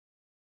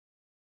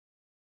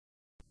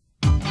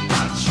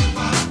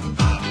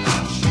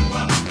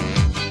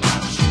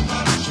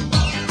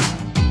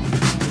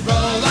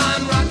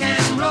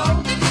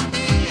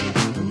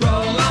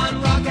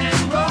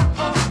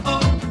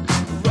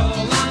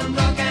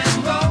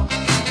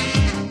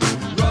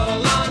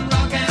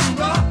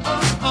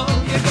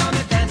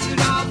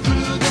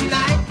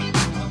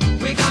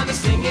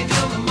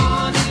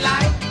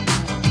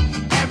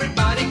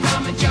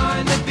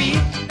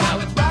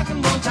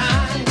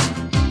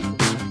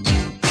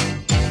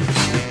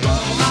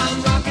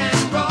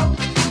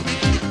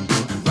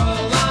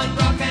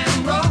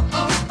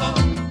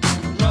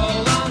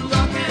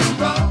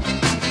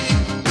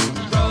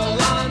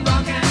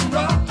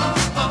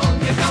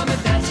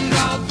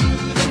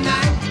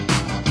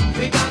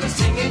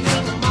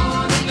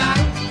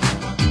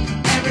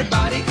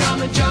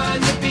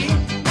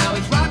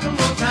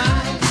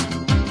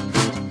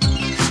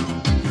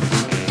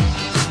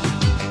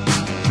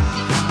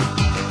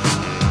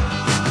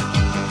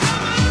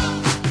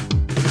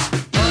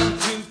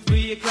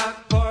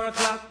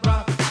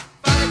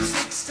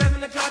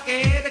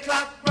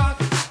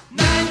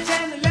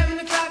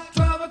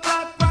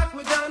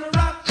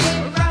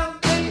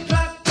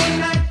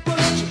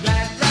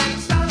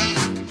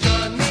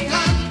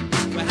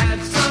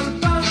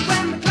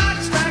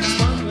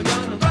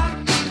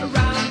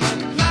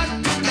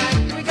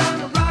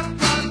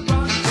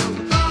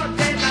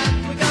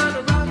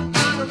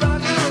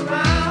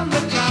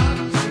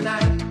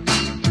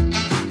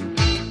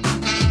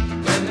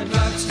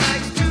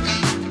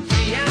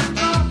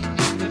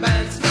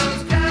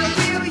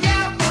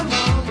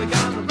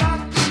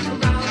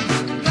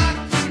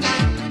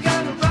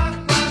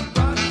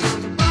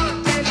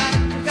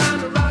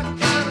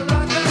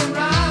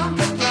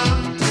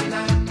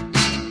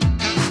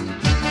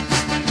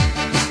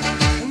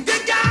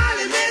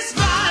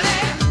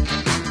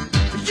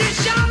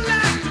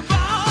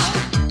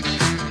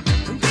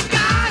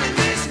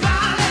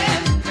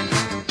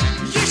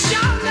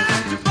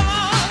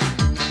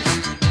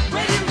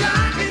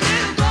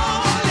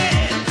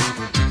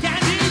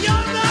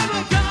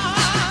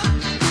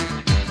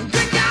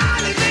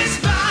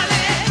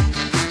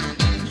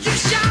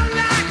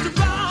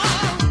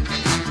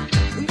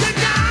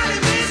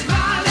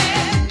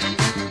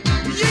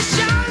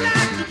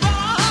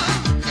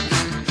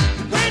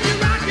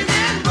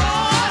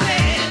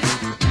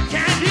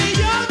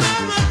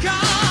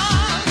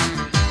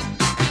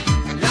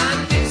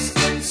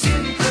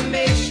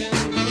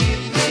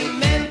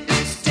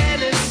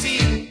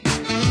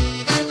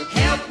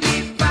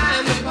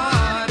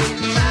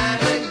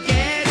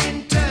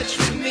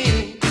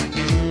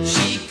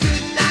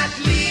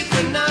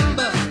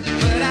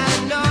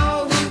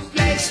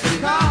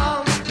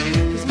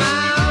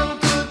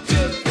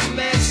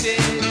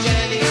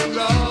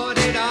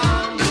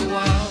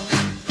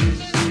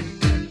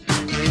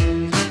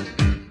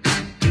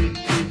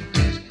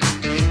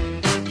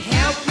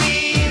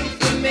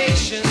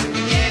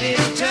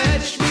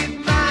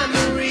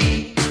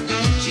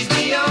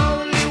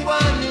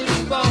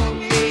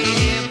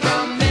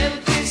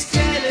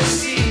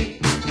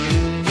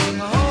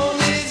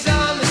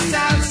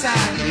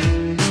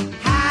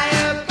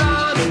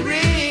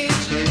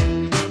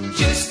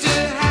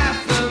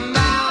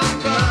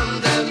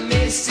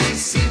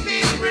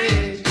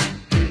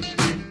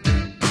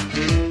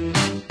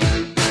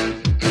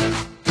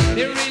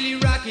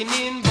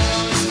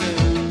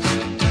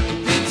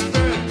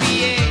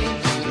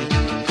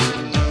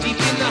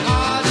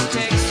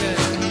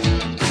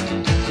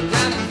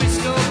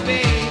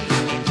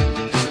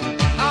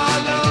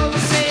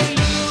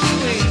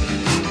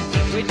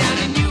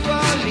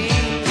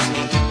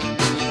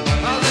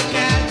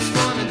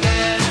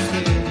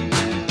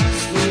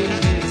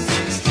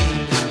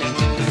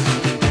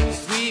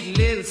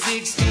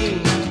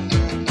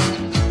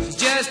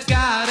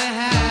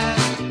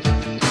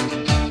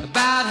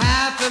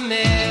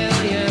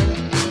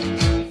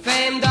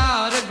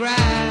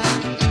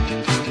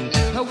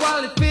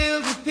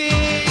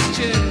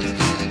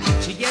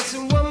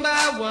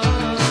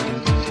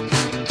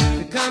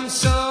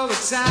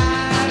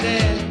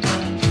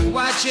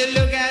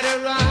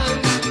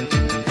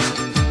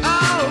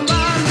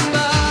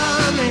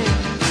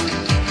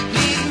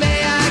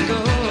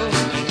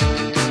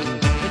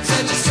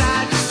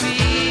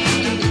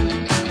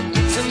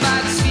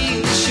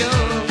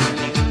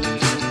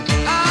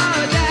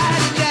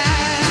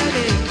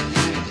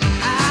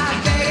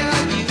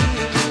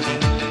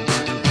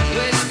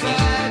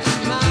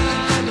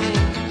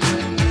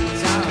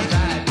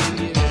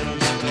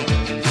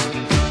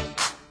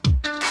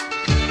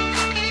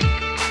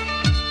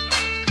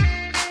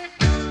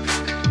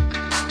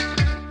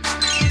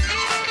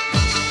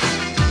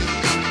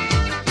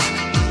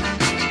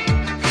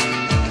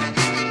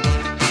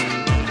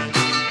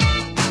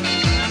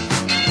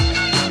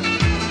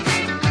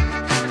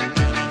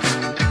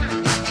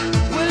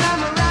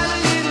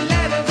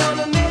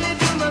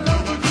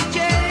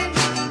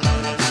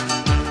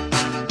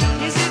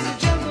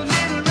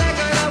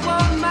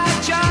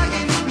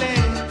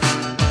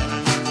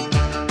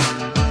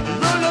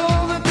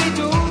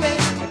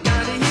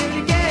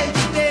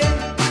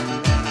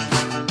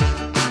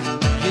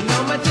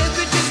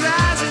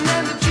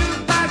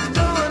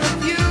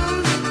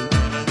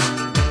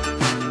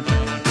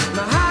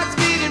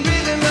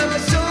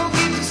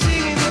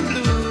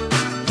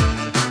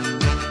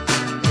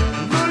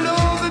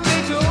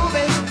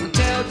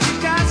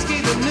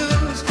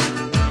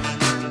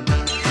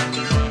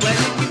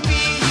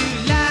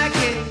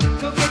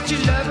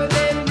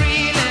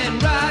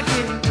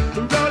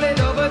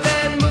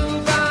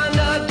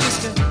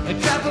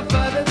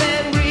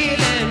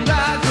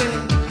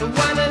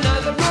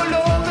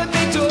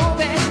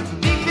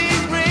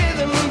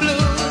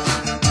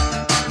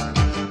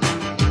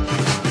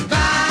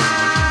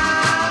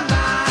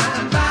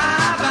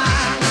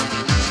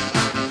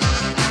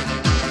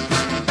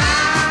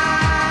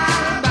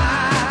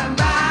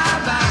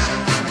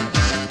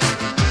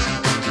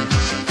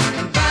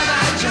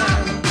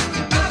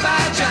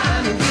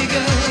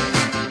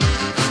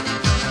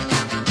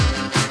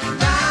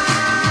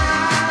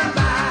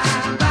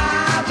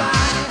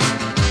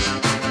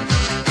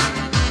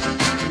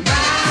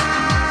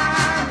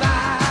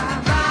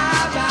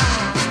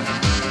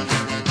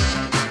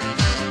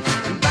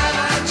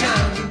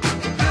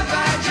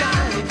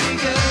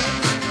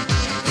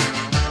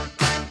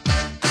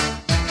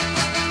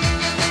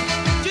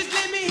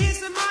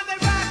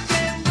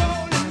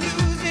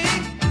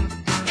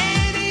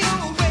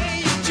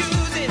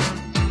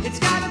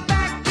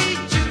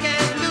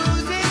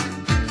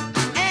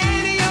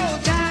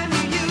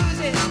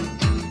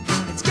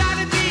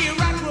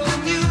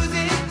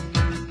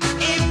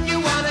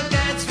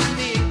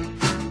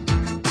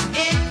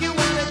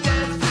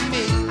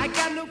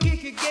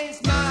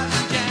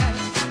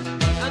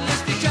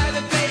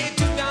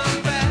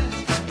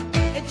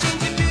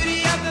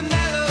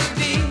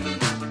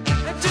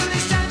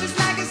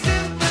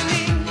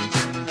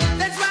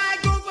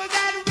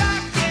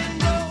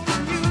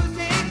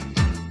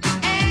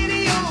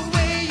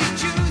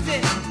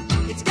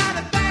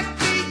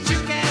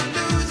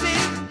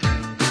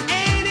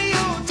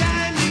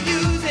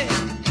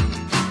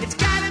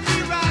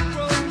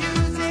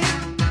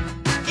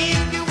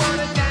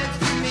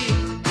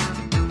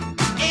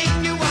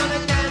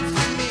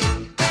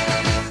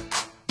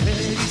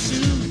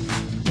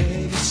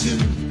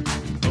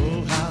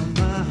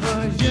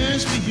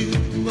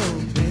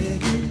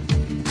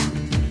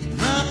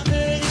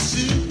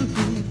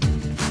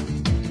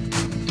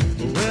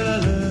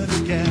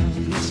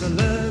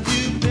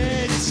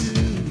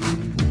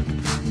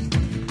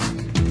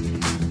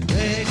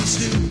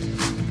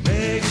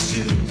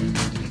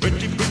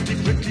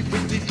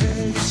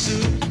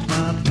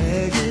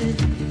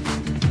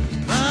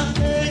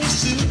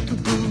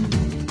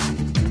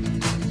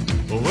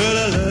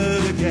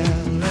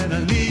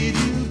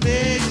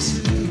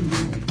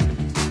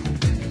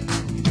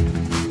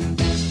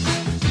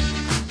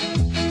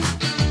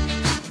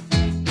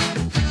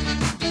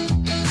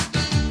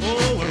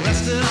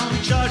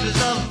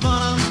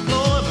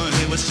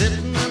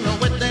sitting in the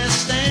witness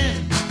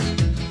stand.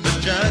 The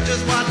judge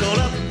has waddled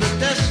up the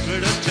desk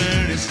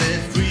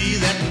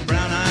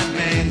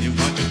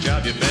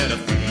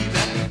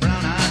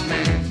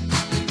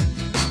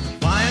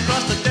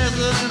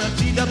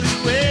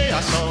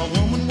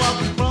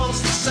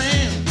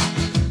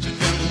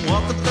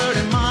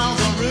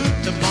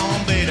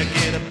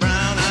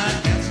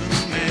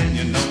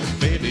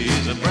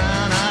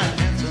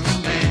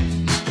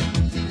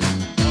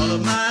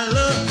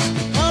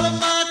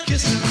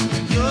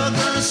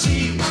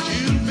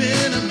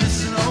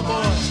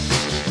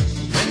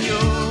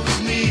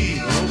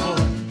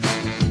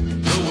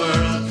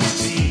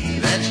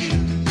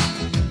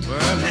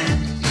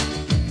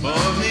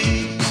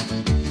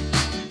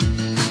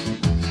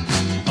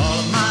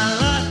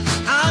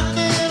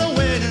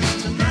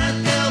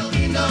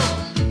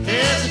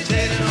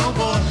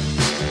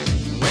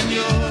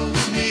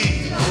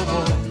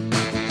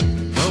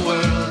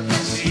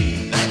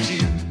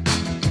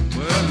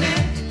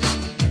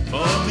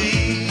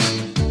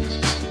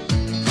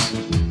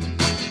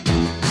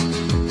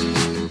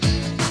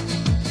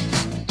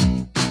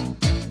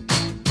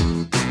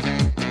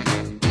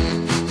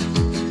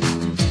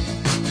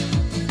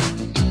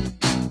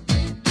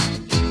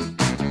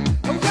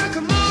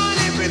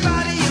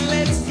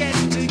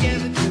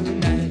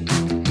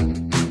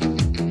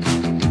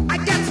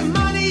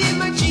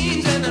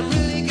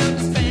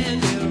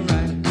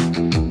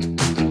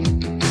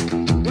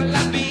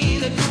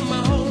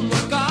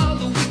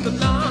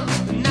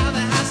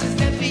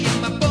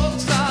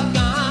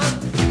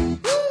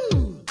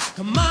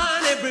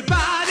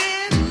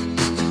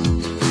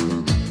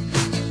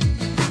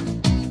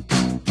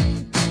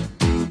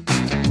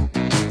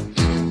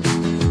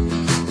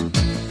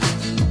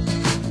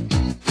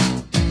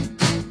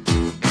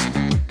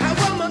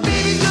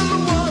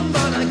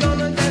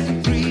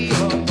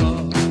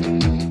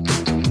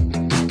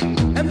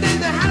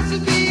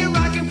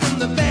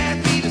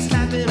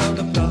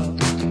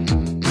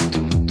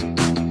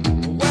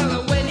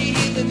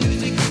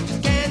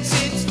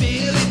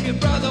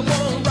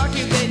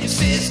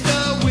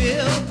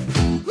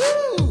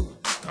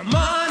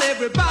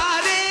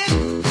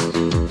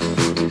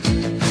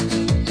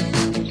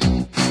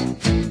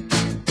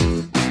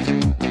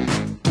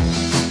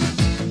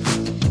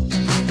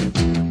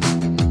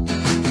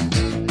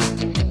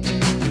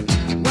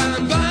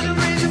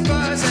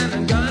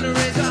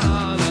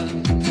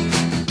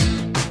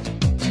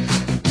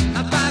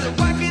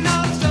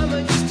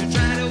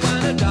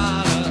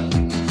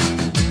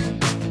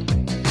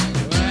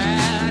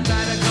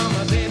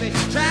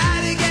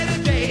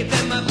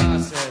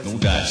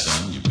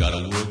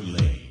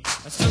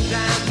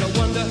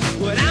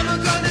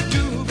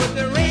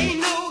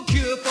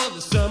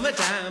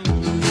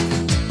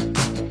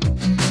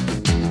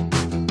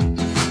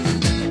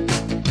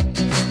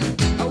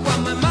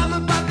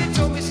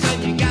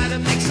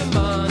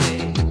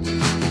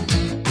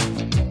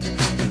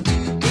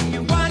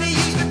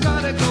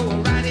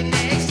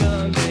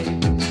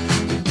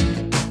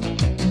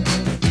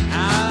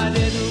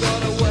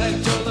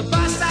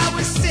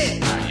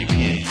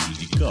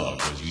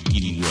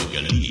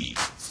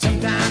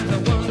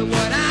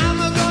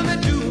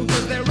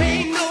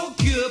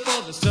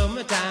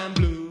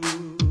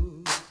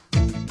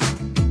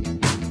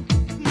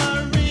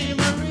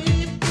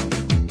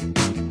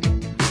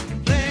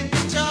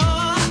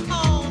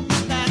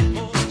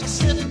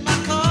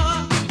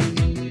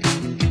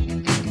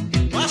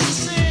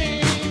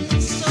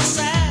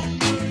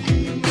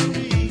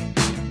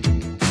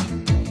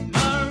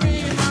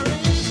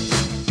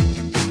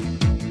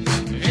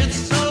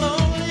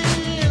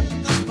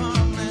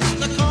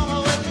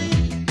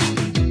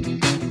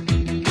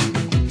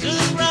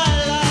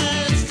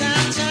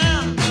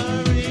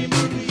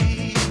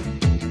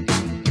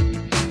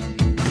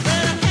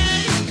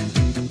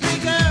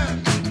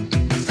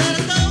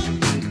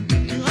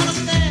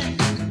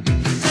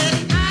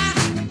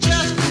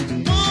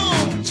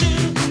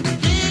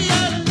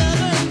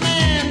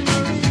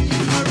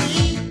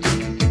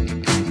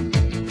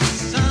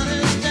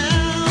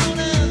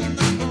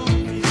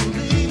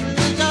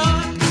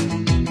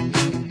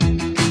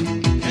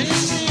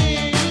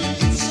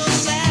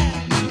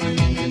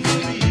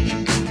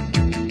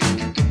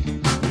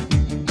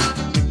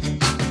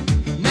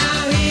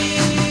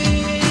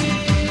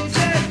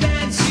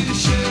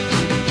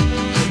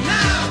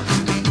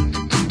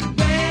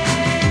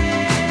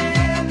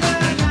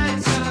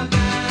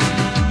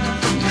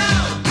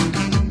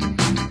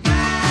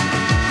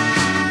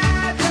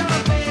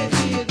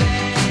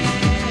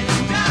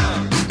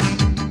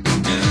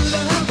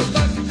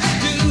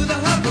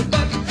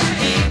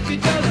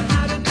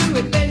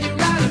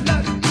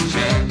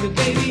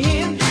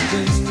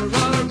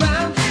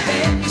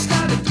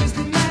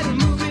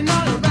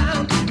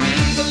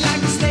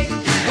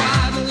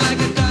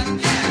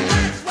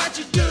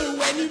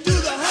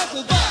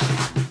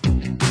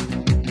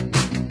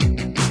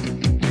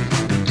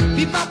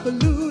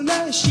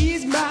Bebopalula,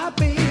 she's my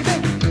baby.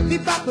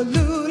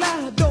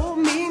 Bebopalula,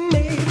 don't mean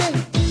maybe.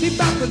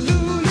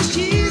 Bebopalula,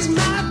 she's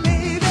my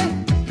baby.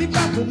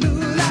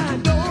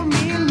 Bebopalula, don't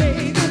mean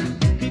maybe.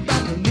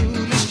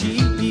 Bebopalula,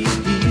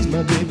 she's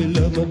my baby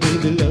love, my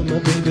baby love, my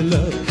baby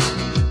love.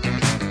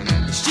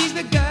 She's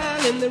the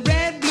girl in the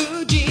red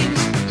blue jeans.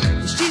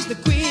 She's the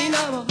queen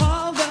of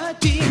all the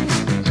teens.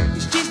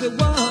 She's the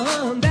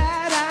one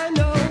that I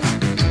know.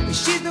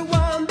 She's the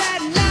one that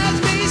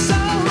loves me so.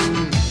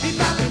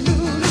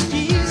 Bebopalula,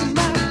 she's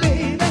my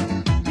baby.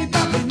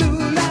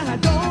 Bebopalula, I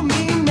don't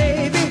mean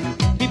maybe.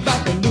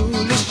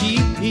 Bebopalula,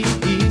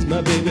 she's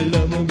my baby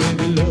love, my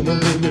baby love, my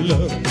baby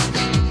love.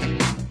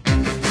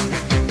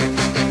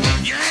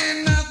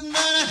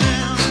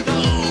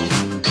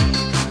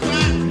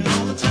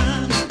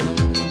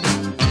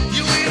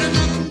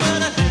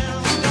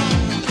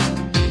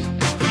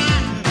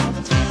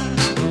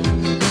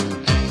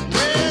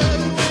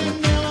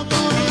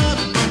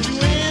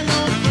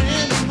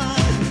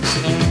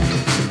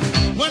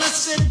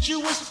 You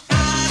was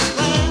high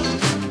class.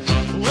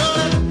 Well,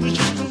 that was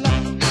just a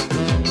lie.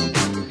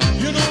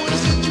 You know when I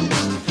said you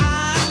was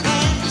high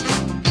class.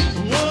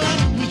 Well, that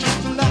was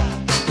just a lie.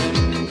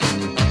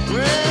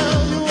 Well,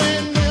 you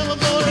ain't never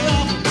gonna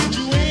rob, but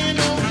you ain't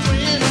no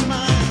friend of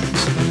mine.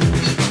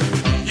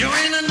 You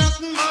ain't a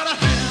nothing but a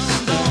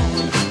hound dog,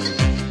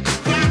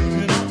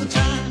 barking all the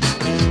time.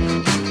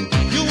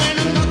 You ain't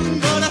a nothing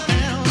but a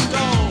hound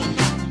dog,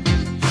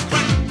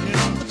 barking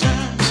all the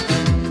time.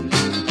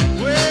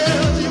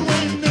 Well, you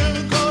ain't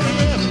never gonna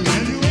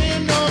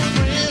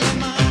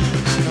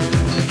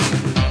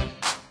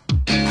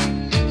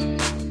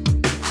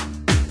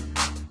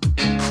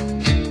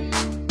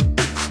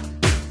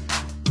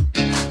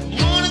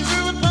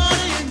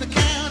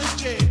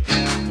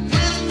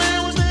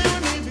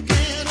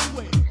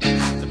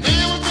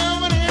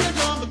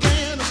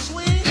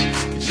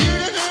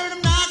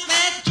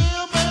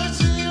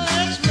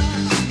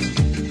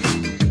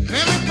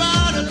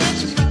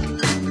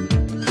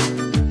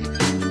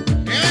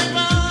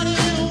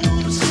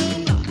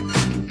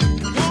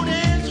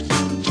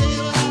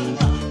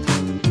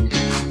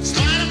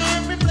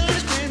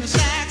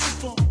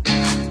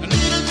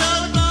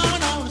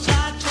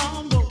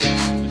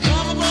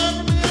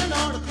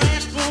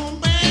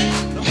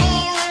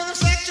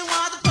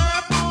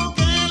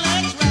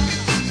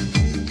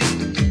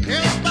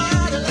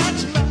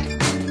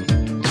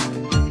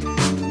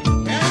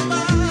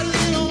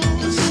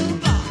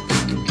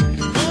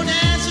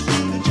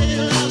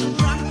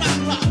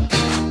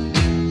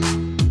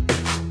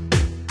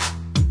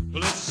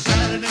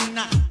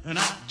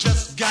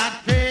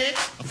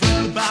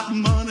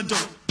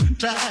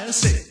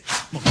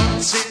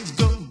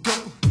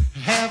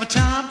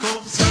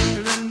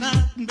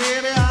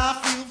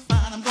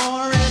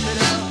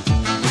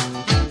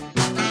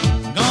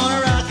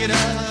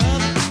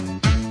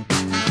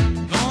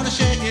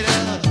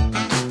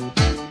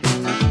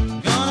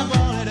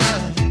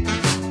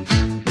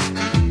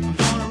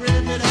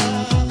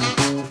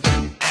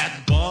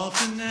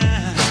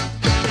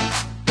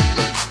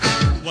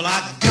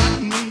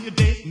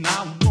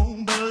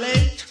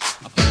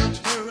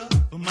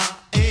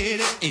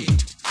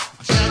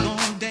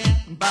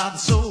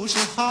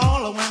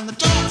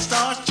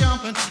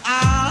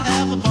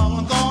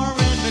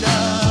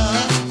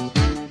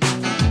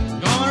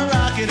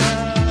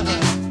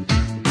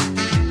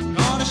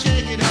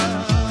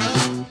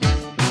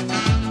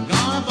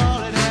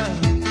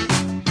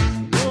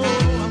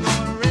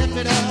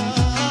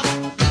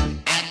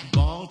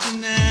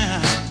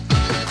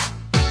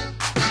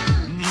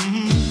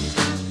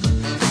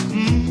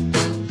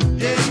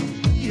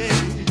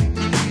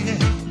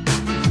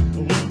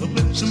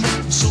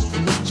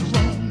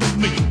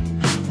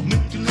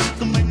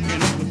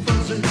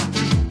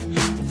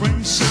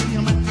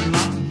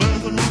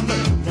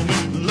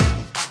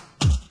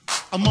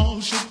I'm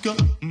all shook up.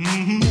 Yeah,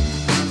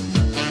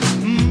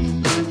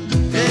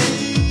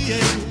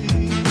 yeah,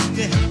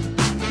 yeah.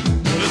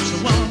 Well, it's a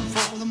one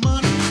for the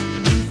money,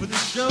 two for the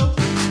show.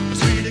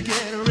 It's free to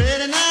get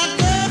ready now.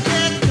 Go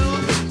ahead, go,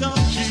 but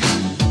don't you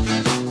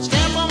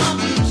step on my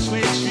blue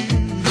suede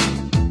shoes.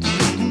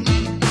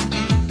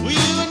 Well,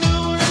 you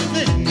know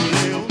anything,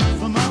 lay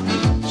over my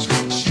blue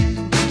suede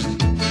shoes.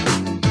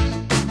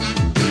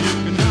 You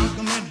can knock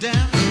me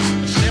down,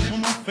 step on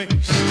my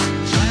face,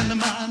 slander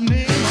my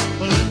name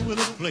up all over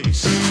the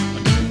place.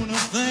 Doing a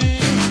thing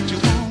that you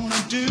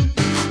wanna do.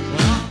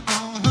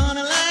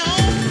 Honey, lay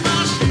over my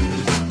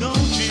shoes, but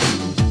don't you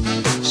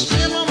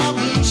step on my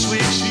blue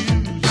suede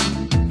shoes.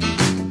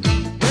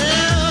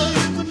 Well,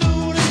 you can do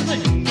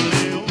anything,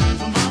 lay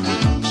over my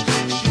blue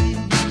suede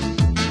shoes.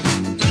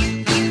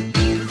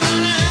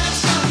 Gonna have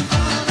some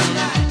fun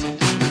tonight.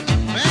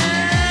 Well,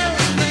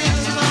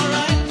 everything's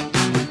alright.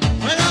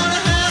 We're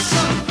gonna have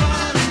some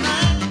fun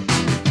tonight.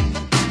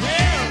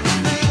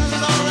 Everything's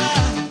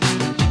alright.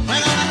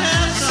 We're gonna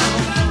have some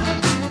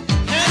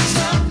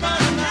fun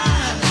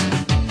tonight.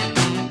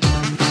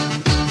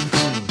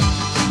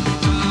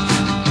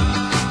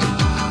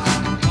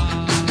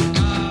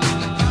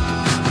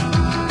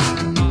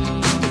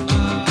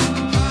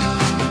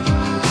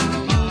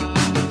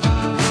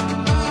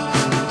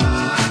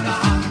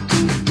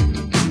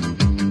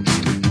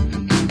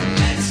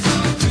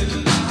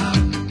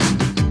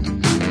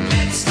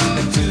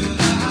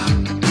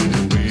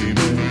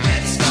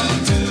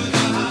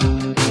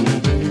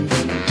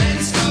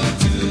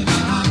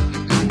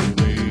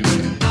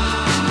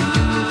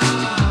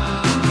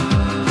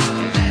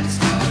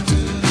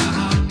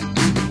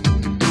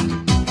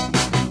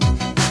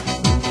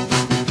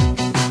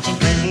 Some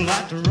people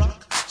like to rock,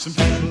 some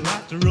people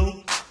like to roll.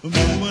 We're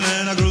moving